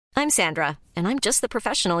I'm Sandra, and I'm just the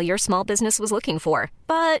professional your small business was looking for.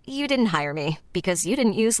 But you didn't hire me because you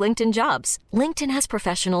didn't use LinkedIn Jobs. LinkedIn has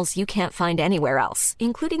professionals you can't find anywhere else,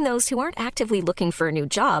 including those who aren't actively looking for a new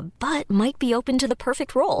job, but might be open to the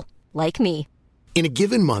perfect role, like me. In a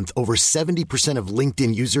given month, over 70% of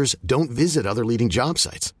LinkedIn users don't visit other leading job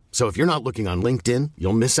sites. So if you're not looking on LinkedIn,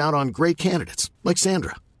 you'll miss out on great candidates like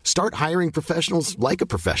Sandra. Start hiring professionals like a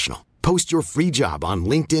professional. Post your free job on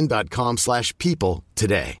linkedin.com/people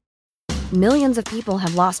today. Millions of people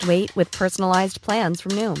have lost weight with personalized plans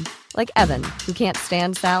from Noom. Like Evan, who can't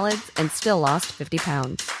stand salads and still lost 50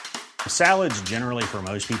 pounds. Salads generally for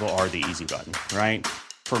most people are the easy button, right?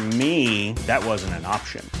 For me, that wasn't an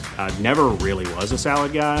option. I never really was a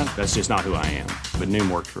salad guy. That's just not who I am. But Noom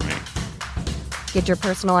worked for me. Get your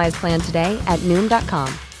personalized plan today at Noom.com.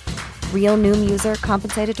 Real Noom user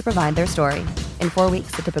compensated to provide their story. In 4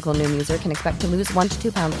 weeks, the typical Noom user can expect to lose 1 to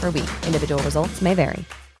 2 pounds per week. Individual results may vary.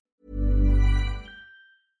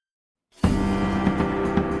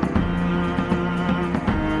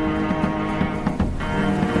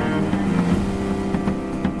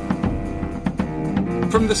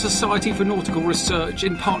 From the Society for Nautical Research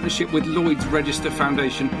in partnership with Lloyd's Register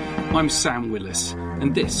Foundation, I'm Sam Willis,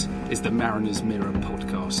 and this is the Mariner's Mirror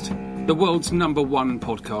podcast, the world's #1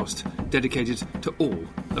 podcast dedicated to all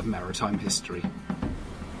of maritime history.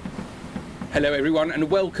 Hello everyone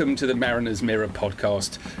and welcome to the Mariner's Mirror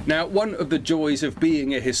podcast. Now, one of the joys of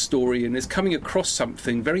being a historian is coming across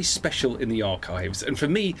something very special in the archives, and for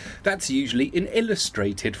me that's usually in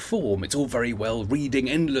illustrated form. It's all very well reading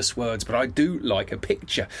endless words, but I do like a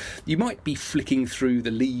picture. You might be flicking through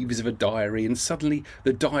the leaves of a diary and suddenly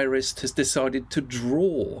the diarist has decided to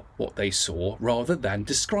draw what they saw rather than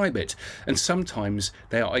describe it, and sometimes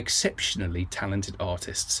they are exceptionally talented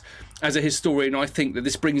artists. As a historian, I think that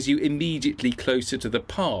this brings you immediately closer to the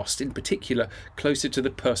past, in particular closer to the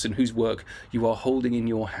person whose work you are holding in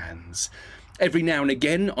your hands. Every now and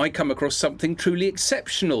again, I come across something truly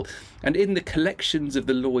exceptional, and in the collections of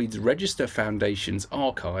the Lloyd's Register Foundation's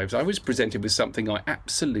archives, I was presented with something I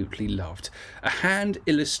absolutely loved: a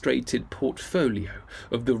hand-illustrated portfolio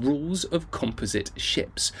of the rules of composite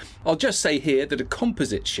ships. I'll just say here that a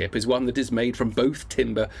composite ship is one that is made from both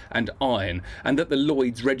timber and iron, and that the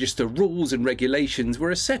Lloyd's Register rules and regulations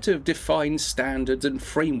were a set of defined standards and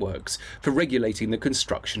frameworks for regulating the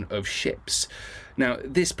construction of ships. Now,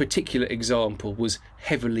 this particular example was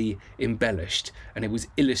heavily embellished, and it was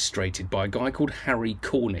illustrated by a guy called Harry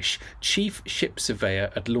Cornish, Chief Ship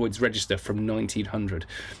Surveyor at Lloyd's Register from 1900.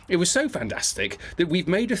 It was so fantastic that we've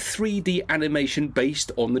made a 3D animation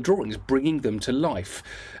based on the drawings, bringing them to life.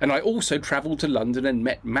 And I also travelled to London and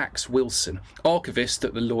met Max Wilson, archivist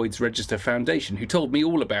at the Lloyd's Register Foundation, who told me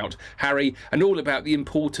all about Harry and all about the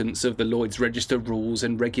importance of the Lloyd's Register rules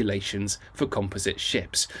and regulations for composite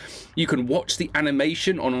ships. You can watch the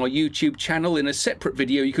animation on our YouTube channel. In a separate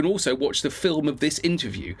video, you can also watch the film of this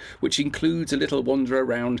interview, which includes a little wander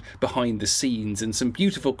around behind the scenes and some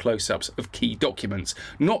beautiful close-ups of key documents,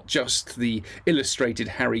 not just the illustrated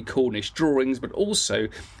Harry Cornish drawings, but also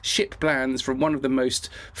ship plans from one of the most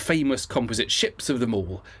famous composite ships of them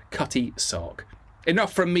all, Cutty Sark.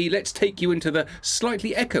 Enough from me, let's take you into the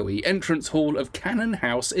slightly echoey entrance hall of Cannon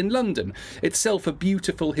House in London, itself a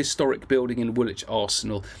beautiful historic building in Woolwich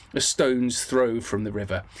Arsenal, a stone's throw from the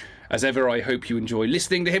river. As ever, I hope you enjoy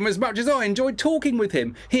listening to him as much as I enjoyed talking with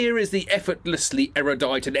him. Here is the effortlessly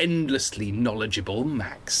erudite and endlessly knowledgeable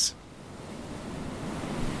Max.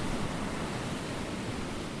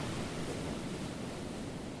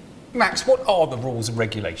 Max, what are the rules and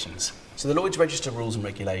regulations? So the Lloyd's Register rules and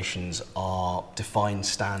regulations are defined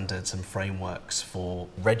standards and frameworks for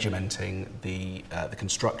regimenting the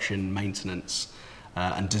construction, maintenance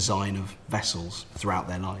and design of vessels throughout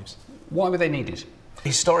their lives. Why were they needed?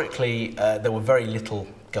 Historically, there were very little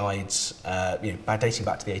guides, dating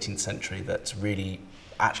back to the 18th century, that really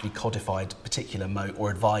actually codified particular mode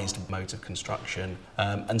or advised modes of construction.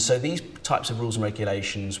 And so these types of rules and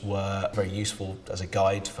regulations were very useful as a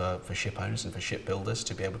guide for ship owners and for shipbuilders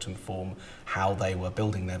to be able to inform how they were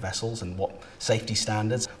building their vessels and what safety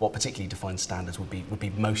standards, what particularly defined standards would be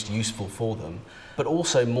most useful for them. But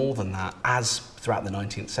also more than that, as throughout the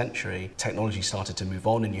 19th century, technology started to move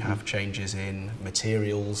on and you have changes in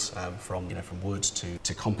materials from wood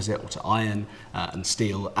to composite or to iron and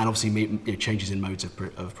steel, and obviously changes in modes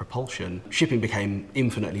of propulsion. Shipping became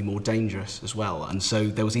infinitely more dangerous as well, and so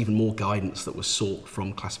there was even more guidance that was sought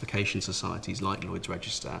from classification societies like Lloyd's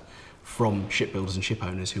Register, from shipbuilders and ship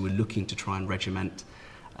owners who were looking to try and regiment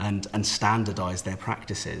and standardise their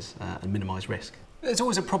practices and minimise risk. There's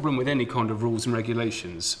always a problem with any kind of rules and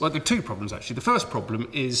regulations. Well, there are two problems, actually. The first problem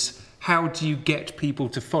is how do you get people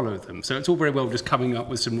to follow them? So it's all very well just coming up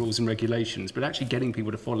with some rules and regulations, but actually getting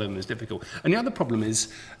people to follow them is difficult. And the other problem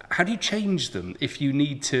is, how do you change them if you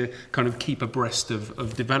need to kind of keep abreast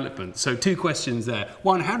of development? So two questions there.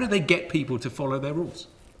 One, how do they get people to follow their rules?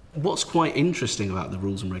 What's quite interesting about the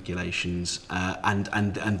rules and regulations and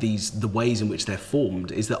the ways in which they're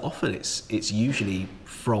formed is that often it's usually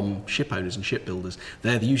from ship owners and shipbuilders.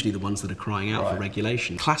 They're usually the ones that are crying out for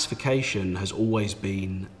regulation. Classification has always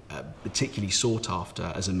been particularly sought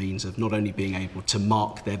after as a means of not only being able to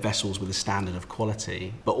mark their vessels with a standard of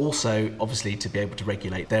quality, but also obviously to be able to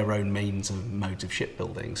regulate their own means and modes of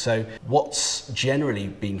shipbuilding. So what's generally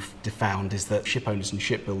been found is that ship owners and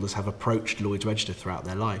shipbuilders have approached Lloyd's Register throughout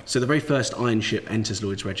their life. So the very first iron ship enters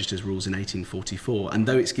Lloyd's Register's rules in 1844, and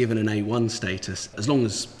though it's given an A1 status, as long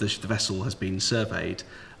as the vessel has been surveyed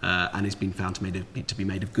and has been found to be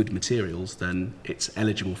made of good materials, then it's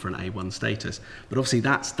eligible for an A1 status. But obviously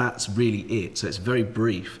that's really it. So it's very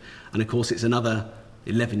brief, and of course it's another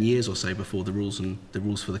 11 years or so before the rules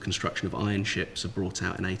for the construction of iron ships are brought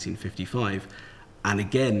out in 1855. And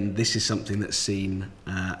again, this is something that's seen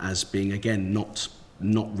as being again not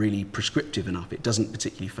really prescriptive enough. It doesn't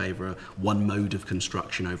particularly favour one mode of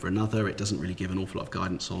construction over another. It doesn't really give an awful lot of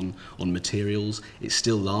guidance on materials. It's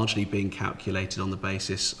still largely being calculated on the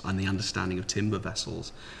basis and the understanding of timber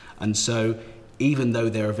vessels. And so even though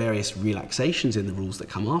there are various relaxations in the rules that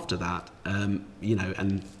come after that,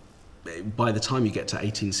 and by the time you get to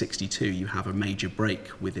 1862, you have a major break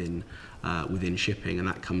within shipping, and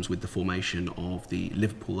that comes with the formation of the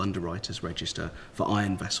Liverpool Underwriters Register for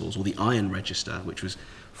iron vessels, or the Iron Register, which was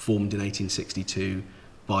formed in 1862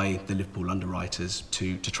 by the Liverpool Underwriters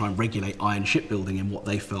to try and regulate iron shipbuilding in what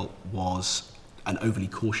they felt was an overly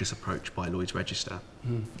cautious approach by Lloyd's Register.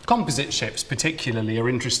 Composite ships particularly are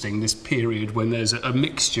interesting, this period when there's a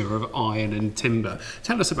mixture of iron and timber.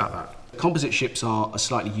 Tell us about that. Composite ships are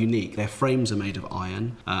slightly unique. Their frames are made of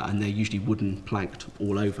iron and they're usually wooden planked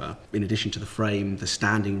all over. In addition to the frame, the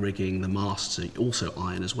standing rigging, the masts are also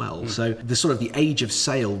iron as well. So the age of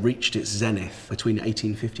sail reached its zenith between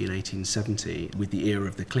 1850 and 1870 with the era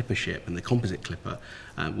of the clipper ship and the composite clipper,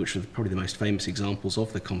 which were probably the most famous examples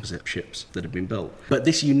of the composite ships that have been built. But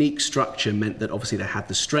this unique structure meant that obviously they had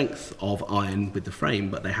the strength of iron with the frame,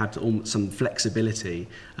 but they had some flexibility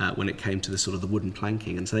when it came to the wooden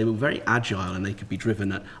planking, and so they were very agile and they could be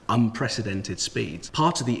driven at unprecedented speeds.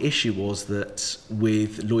 Part of the issue was that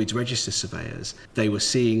with Lloyd's Register surveyors, they were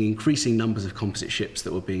seeing increasing numbers of composite ships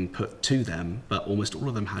that were being put to them, but almost all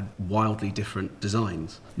of them had wildly different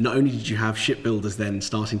designs. Not only did you have shipbuilders then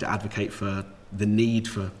starting to advocate for the need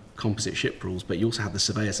for composite ship rules, but you also had the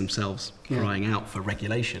surveyors themselves crying out for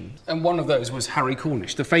regulation. And one of those was Harry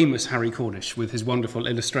Cornish, the famous Harry Cornish, with his wonderful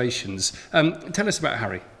illustrations. Tell us about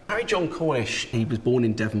Harry. Harry John Cornish, he was born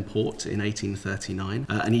in Devonport in 1839,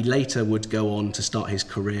 and he later would go on to start his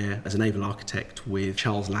career as a naval architect with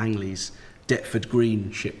Charles Langley's Deptford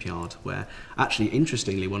Green shipyard, where actually,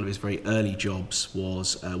 interestingly, one of his very early jobs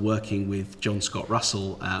was working with John Scott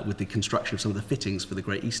Russell with the construction of some of the fittings for the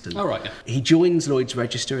Great Eastern. Oh, right, yeah. He joins Lloyd's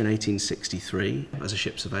Register in 1863 as a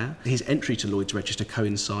ship surveyor. His entry to Lloyd's Register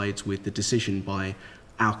coincides with the decision by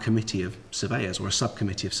our committee of surveyors, or a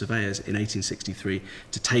subcommittee of surveyors in 1863,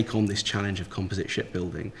 to take on this challenge of composite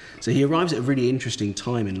shipbuilding. So he arrives at a really interesting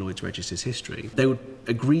time in Lloyd's Register's history. They would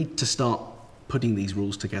agree to start putting these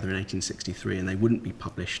rules together in 1863, and they wouldn't be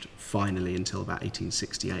published finally until about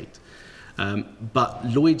 1868. But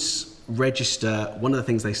Lloyd's Register, one of the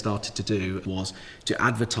things they started to do was to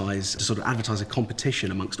advertise a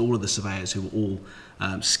competition amongst all of the surveyors who were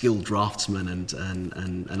all skilled draftsmen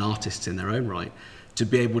and artists in their own right, to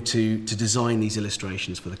be able to design these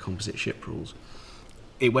illustrations for the composite ship rules.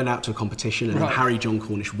 It went out to a competition, and Harry John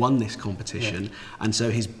Cornish won this competition, and so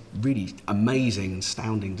his really amazing,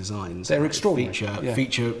 astounding designs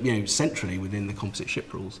feature centrally within the composite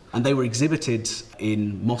ship rules. And they were exhibited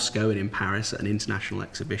in Moscow and in Paris at an international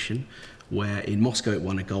exhibition, where in Moscow it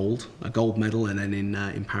won a gold medal, and then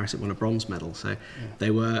in Paris it won a bronze medal. So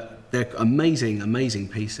they're amazing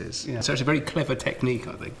pieces. Yeah. So it's a very clever technique,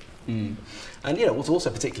 I think. And what's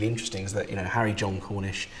also particularly interesting is that Harry John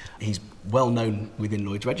Cornish, he's well known within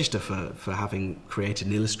Lloyd's Register for having created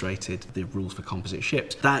and illustrated the rules for composite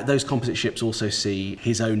ships. Those composite ships also see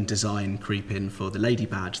his own design creep in for the Lady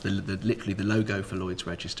Badge, literally the logo for Lloyd's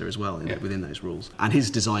Register as well within those rules. And his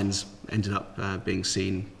designs ended up being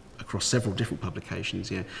seen across several different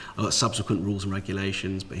publications, subsequent rules and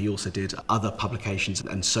regulations, but he also did other publications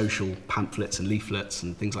and social pamphlets and leaflets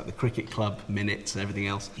and things like the Cricket Club minutes and everything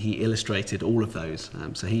else. He illustrated all of those.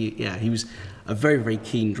 So he was a very, very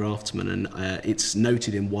keen draftsman, and it's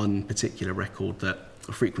noted in one particular record that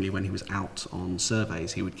frequently when he was out on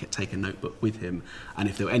surveys, he would take a notebook with him, and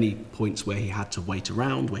if there were any points where he had to wait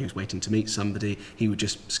around, where he was waiting to meet somebody, he would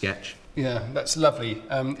just sketch. Yeah, that's lovely.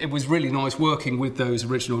 It was really nice working with those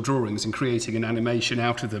original drawings and creating an animation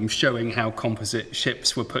out of them, showing how composite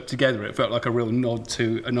ships were put together. It felt like a real nod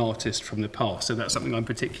to an artist from the past, so that's something I'm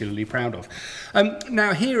particularly proud of.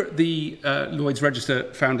 Now, here at the Lloyd's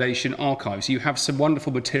Register Foundation Archives, you have some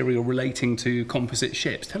wonderful material relating to composite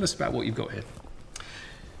ships. Tell us about what you've got here.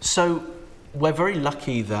 So we're very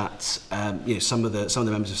lucky that some of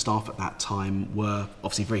the members of staff at that time were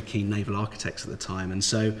obviously very keen naval architects at the time, and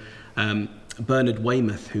so Bernard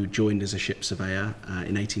Weymouth, who joined as a ship surveyor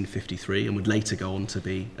in 1853 and would later go on to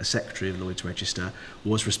be a secretary of Lloyd's Register,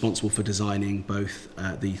 was responsible for designing both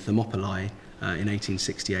the Thermopylae in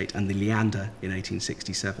 1868 and the Leander in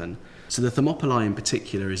 1867. So the Thermopylae in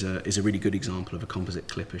particular is a really good example of a composite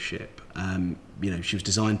clipper ship. She was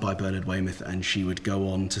designed by Bernard Weymouth, and she would go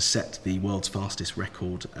on to set the world's fastest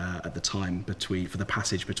record at the time for the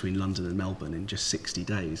passage between London and Melbourne in just 60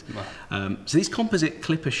 days. Wow. So these composite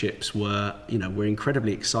clipper ships were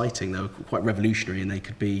incredibly exciting. They were quite revolutionary, and they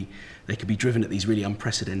could be driven at these really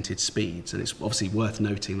unprecedented speeds. And it's obviously worth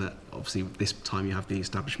noting that obviously this time you have the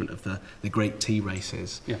establishment of the great tea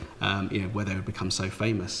races, where they would become so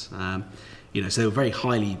famous. So they were very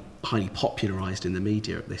highly popularised in the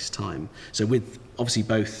media at this time. So with obviously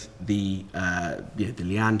both the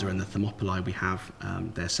Leander and the Thermopylae, we have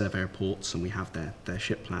their survey reports and we have their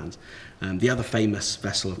ship plans. The other famous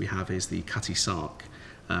vessel we have is the Cutty Sark,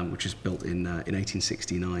 which was built in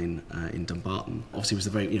 1869 in Dumbarton.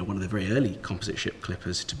 Obviously, it was one of the very early composite ship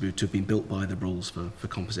clippers to have been built by the rules for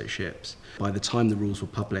composite ships. By the time the rules were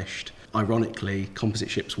published, ironically, composite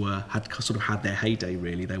ships had their heyday.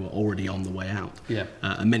 Really, they were already on the way out. Yeah.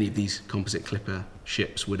 And many of these composite clipper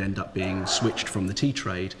ships would end up being switched from the tea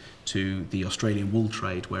trade to the Australian wool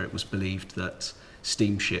trade, where it was believed that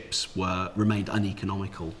steamships remained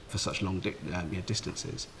uneconomical for such long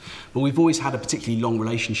distances. But we've always had a particularly long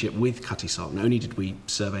relationship with Cutty Sark. Not only did we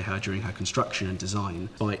survey her during her construction and design,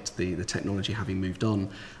 despite the technology having moved on,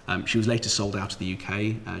 she was later sold out of the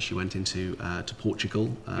UK. She went into to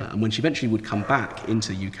Portugal, and when she eventually would come back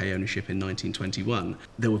into UK ownership in 1921,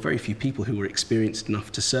 there were very few people who were experienced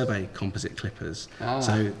enough to survey composite clippers.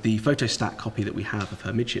 So the photostat copy that we have of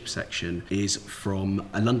her midship section is from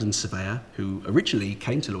a London surveyor who originally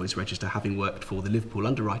came to Lloyd's Register having worked for the Liverpool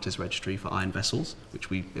Underwriters Registry for iron vessels, which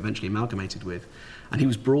we eventually amalgamated with, and he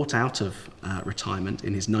was brought out of retirement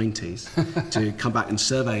in his 90s to come back and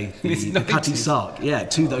survey the Cutty Sark,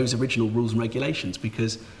 to those original rules and regulations,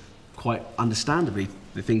 because quite understandably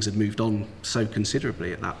the things had moved on so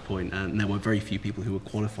considerably at that point, and there were very few people who were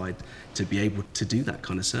qualified to be able to do that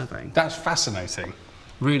kind of surveying. That's fascinating.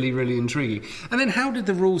 Really, really intriguing. And then how did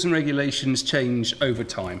the rules and regulations change over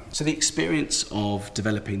time? So the experience of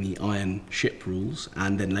developing the iron ship rules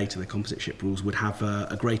and then later the composite ship rules would have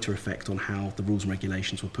a greater effect on how the rules and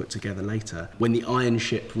regulations were put together later. When the iron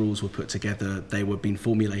ship rules were put together, they were being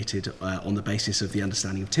formulated on the basis of the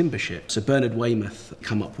understanding of timber ships. So Bernard Weymouth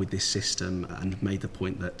come up with this system and made the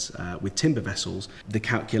point that with timber vessels, the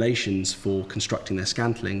calculations for constructing their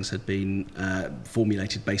scantlings had been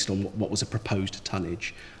formulated based on what was a proposed tonnage.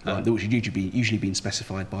 That was usually been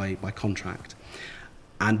specified by contract.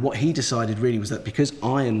 And what he decided really was that because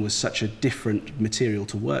iron was such a different material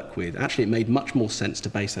to work with, actually it made much more sense to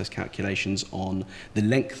base those calculations on the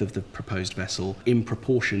length of the proposed vessel in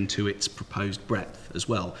proportion to its proposed breadth as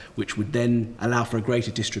well, which would then allow for a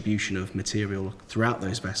greater distribution of material throughout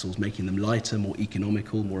those vessels, making them lighter, more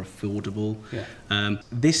economical, more affordable.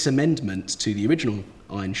 This amendment to the original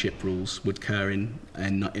iron ship rules would occur in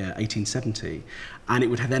 1870, and it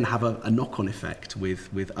would then have a knock-on effect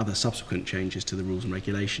with other subsequent changes to the rules and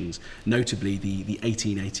regulations, notably the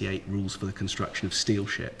 1888 rules for the construction of steel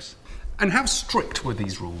ships. And how strict were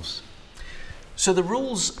these rules? So the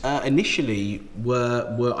rules initially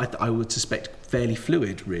were I would suspect, fairly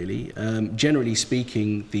fluid, really. Generally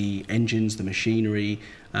speaking, the engines, the machinery,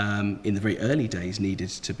 in the very early days needed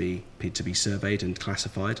to be surveyed and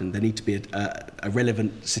classified, and there needed to be a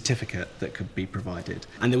relevant certificate that could be provided.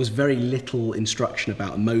 And there was very little instruction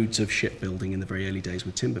about modes of shipbuilding in the very early days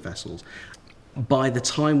with timber vessels. By the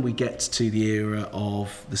time we get to the era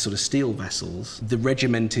of the sort of steel vessels, the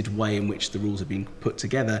regimented way in which the rules have been put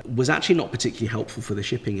together was actually not particularly helpful for the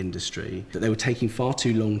shipping industry. That they were taking far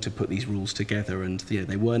too long to put these rules together, and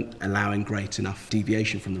they weren't allowing great enough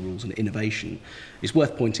deviation from the rules and innovation. It's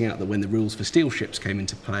worth pointing out that when the rules for steel ships came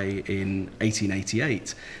into play in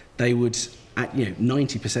 1888, they would,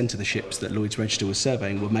 90% of the ships that Lloyd's Register was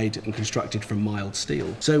surveying were made and constructed from mild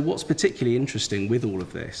steel. So what's particularly interesting with all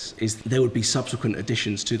of this is there would be subsequent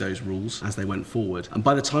additions to those rules as they went forward. And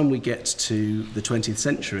by the time we get to the 20th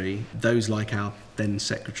century, those like our then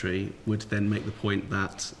secretary would then make the point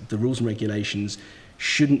that the rules and regulations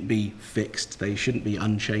shouldn't be fixed, they shouldn't be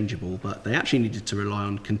unchangeable, but they actually needed to rely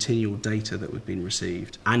on continual data that had been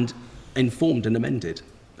received and informed and amended.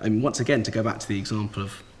 I mean, once again, to go back to the example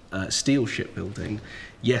of steel shipbuilding,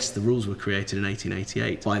 yes, the rules were created in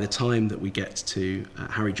 1888. By the time that we get to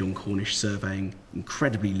Harry John Cornish surveying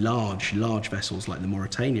incredibly large vessels like the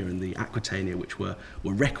Mauretania and the Aquitania, which were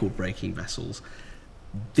record-breaking vessels,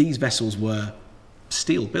 these vessels were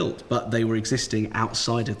steel built, but they were existing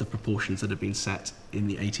outside of the proportions that had been set in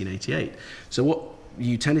the 1888. So what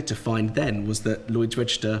you tended to find then was that Lloyd's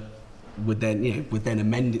Register would then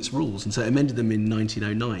amend its rules, and so it amended them in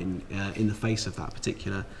 1909 in the face of that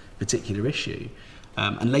particular issue.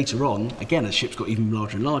 And later on, again, as ships got even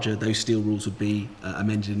larger and larger, those steel rules would be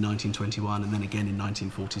amended in 1921 and then again in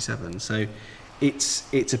 1947. So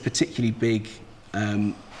it's a particularly big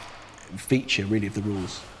feature, really, of the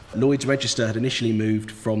rules. Lloyd's Register had initially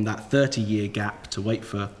moved from that 30-year gap to wait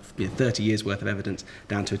for 30 years worth of evidence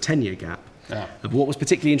down to a 10-year gap. Yeah. But what was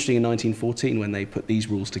particularly interesting in 1914 when they put these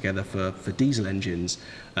rules together for diesel engines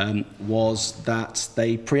was that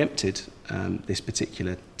they preempted this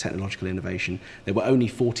particular technological innovation. There were only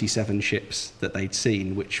 47 ships that they'd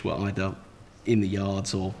seen which were either in the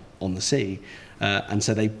yards or on the sea, and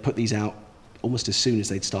so they put these out almost as soon as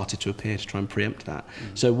they'd started to appear to try and preempt that.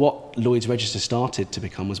 So what Lloyd's Register started to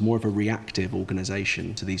become was more of a reactive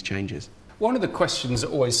organisation to these changes. One of the questions that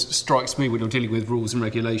always strikes me when you're dealing with rules and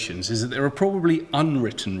regulations is that there are probably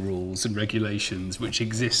unwritten rules and regulations which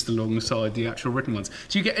exist alongside the actual written ones.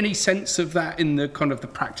 Do you get any sense of that in the kind of the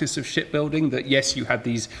practice of shipbuilding, that yes, you had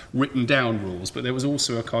these written down rules, but there was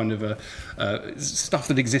also a kind of stuff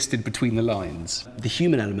that existed between the lines? The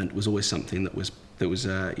human element was always something that was it was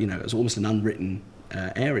almost an unwritten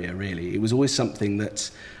area, really. It was always something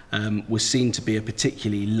that was seen to be a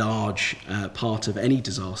particularly large part of any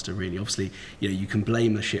disaster, really. Obviously, you can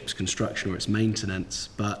blame a ship's construction or its maintenance,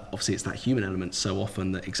 but obviously it's that human element so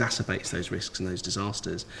often that exacerbates those risks and those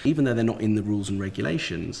disasters. Even though they're not in the rules and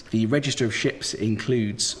regulations, the Register of Ships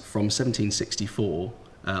includes, from 1764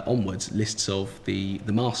 onwards, lists of the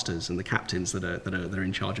masters and the captains that are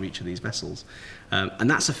in charge of each of these vessels, and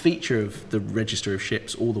that's a feature of the Register of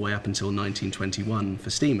Ships all the way up until 1921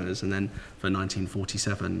 for steamers, and then for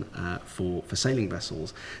 1947 for sailing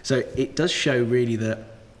vessels. So it does show really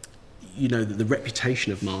that that the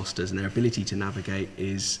reputation of masters and their ability to navigate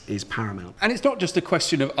is paramount. And it's not just a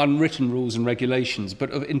question of unwritten rules and regulations,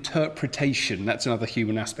 but of interpretation. That's another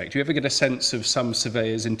human aspect. Do you ever get a sense of some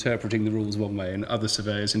surveyors interpreting the rules one way and other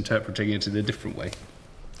surveyors interpreting it in a different way?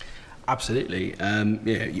 Absolutely.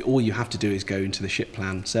 All you have to do is go into the Ship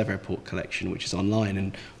Plan Survey Report collection, which is online,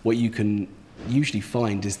 and what you can usually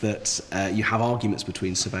find is that you have arguments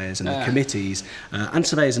between surveyors and the committees and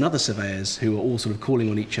surveyors and other surveyors who are all sort of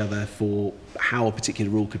calling on each other for how a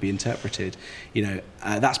particular rule could be interpreted.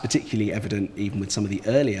 That's particularly evident even with some of the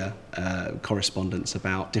earlier correspondence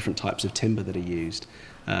about different types of timber that are used.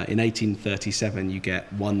 In 1837 you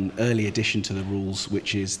get one early addition to the rules,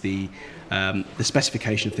 which is the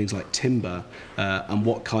specification of things like timber and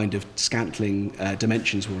what kind of scantling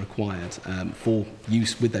dimensions were required for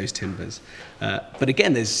use with those timbers. But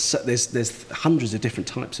again, there's hundreds of different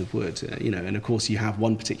types of wood, and of course you have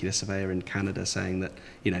one particular surveyor in Canada saying that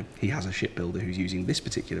he has a shipbuilder who's using this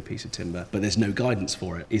particular piece of timber, but there's no guidance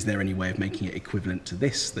for it. Is there any way of making it equivalent to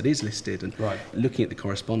this that is listed? And looking at the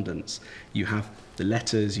correspondence, you have the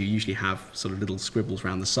letters, you usually have sort of little scribbles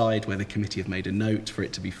around the side where the committee have made a note for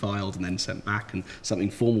it to be filed and then sent back, and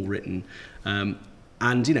something formal written.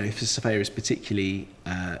 And if a surveyor is particularly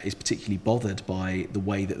bothered by the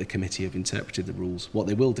way that the committee have interpreted the rules, what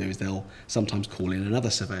they will do is they'll sometimes call in another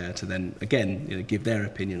surveyor to then again give their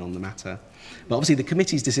opinion on the matter. But obviously the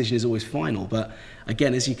committee's decision is always final. But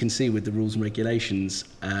again, as you can see with the rules and regulations,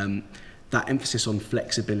 that emphasis on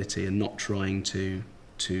flexibility and not trying to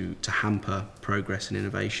hamper progress and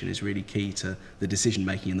innovation is really key to the decision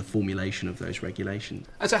making and the formulation of those regulations.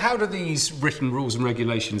 And so how do these written rules and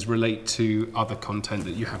regulations relate to other content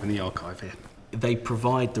that you have in the archive here? they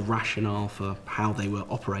provide the rationale for how they were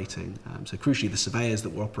operating. So crucially, the surveyors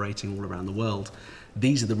that were operating all around the world,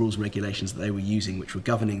 these are the rules and regulations that they were using, which were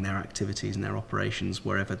governing their activities and their operations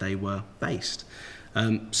wherever they were based.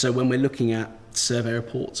 So when we're looking at survey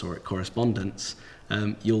reports or at correspondence,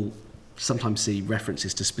 you'll sometimes see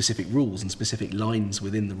references to specific rules and specific lines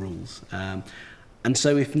within the rules. And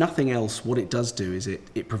so if nothing else, what it does do is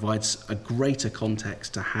it provides a greater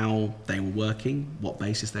context to how they were working, what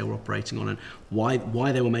basis they were operating on, and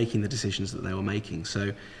why they were making the decisions that they were making.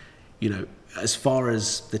 So, as far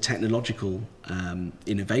as the technological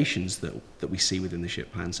innovations that we see within the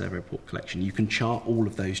ship plan survey report collection, you can chart all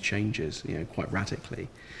of those changes, quite radically.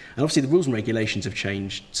 And obviously the rules and regulations have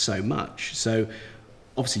changed so much. So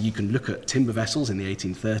obviously you can look at timber vessels in the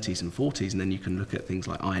 1830s and 40s, and then you can look at things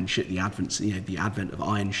like iron ship, the advent of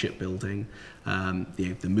iron shipbuilding,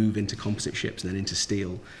 the move into composite ships and then into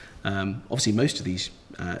steel. Obviously most of these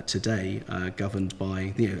today are governed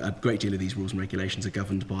by, a great deal of these rules and regulations are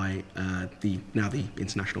governed by the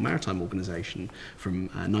International Maritime Organization from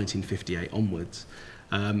 1958 onwards.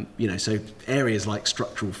 So areas like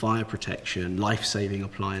structural fire protection, life-saving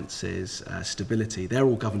appliances, stability, they're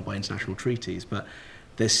all governed by international treaties, but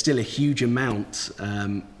there's still a huge amount,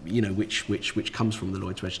 which comes from the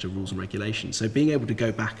Lloyd's Register rules and regulations. So being able to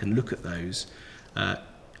go back and look at those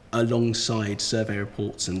alongside survey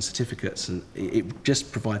reports and certificates, and it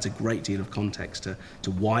just provides a great deal of context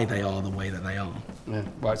to why they are the way that they are. Yeah.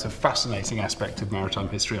 Well, it's a fascinating aspect of maritime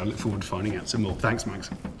history. I look forward to finding out some more. Thanks, Max.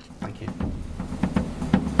 Thank you.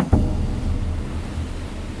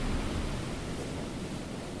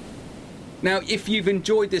 Now, if you've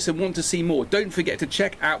enjoyed this and want to see more, don't forget to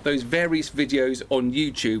check out those various videos on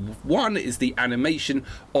YouTube. One is the animation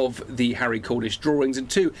of the Harry Cornish drawings, and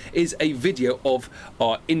two is a video of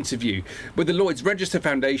our interview. But the Lloyd's Register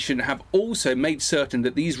Foundation have also made certain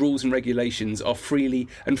that these rules and regulations are freely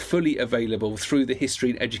and fully available through the History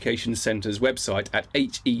and Education Centre's website at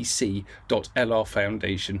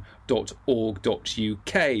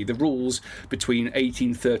hec.lrfoundation.org.uk. The rules between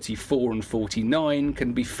 1834 and 49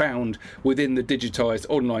 can be found within the digitised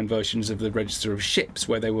online versions of the Register of Ships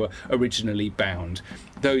where they were originally bound.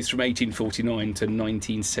 Those from 1849 to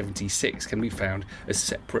 1976 can be found as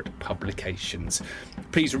separate publications.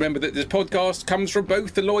 Please remember that this podcast comes from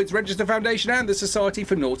both the Lloyd's Register Foundation and the Society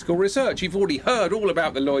for Nautical Research. You've already heard all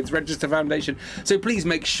about the Lloyd's Register Foundation, so please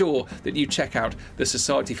make sure that you check out the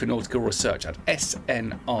Society for Nautical Research at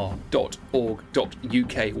snr.org.uk,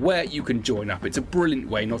 where you can join up. It's a brilliant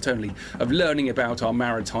way not only of learning about our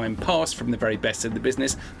maritime past from the very best in the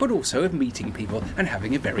business, but also of meeting people and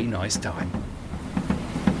having a very nice time.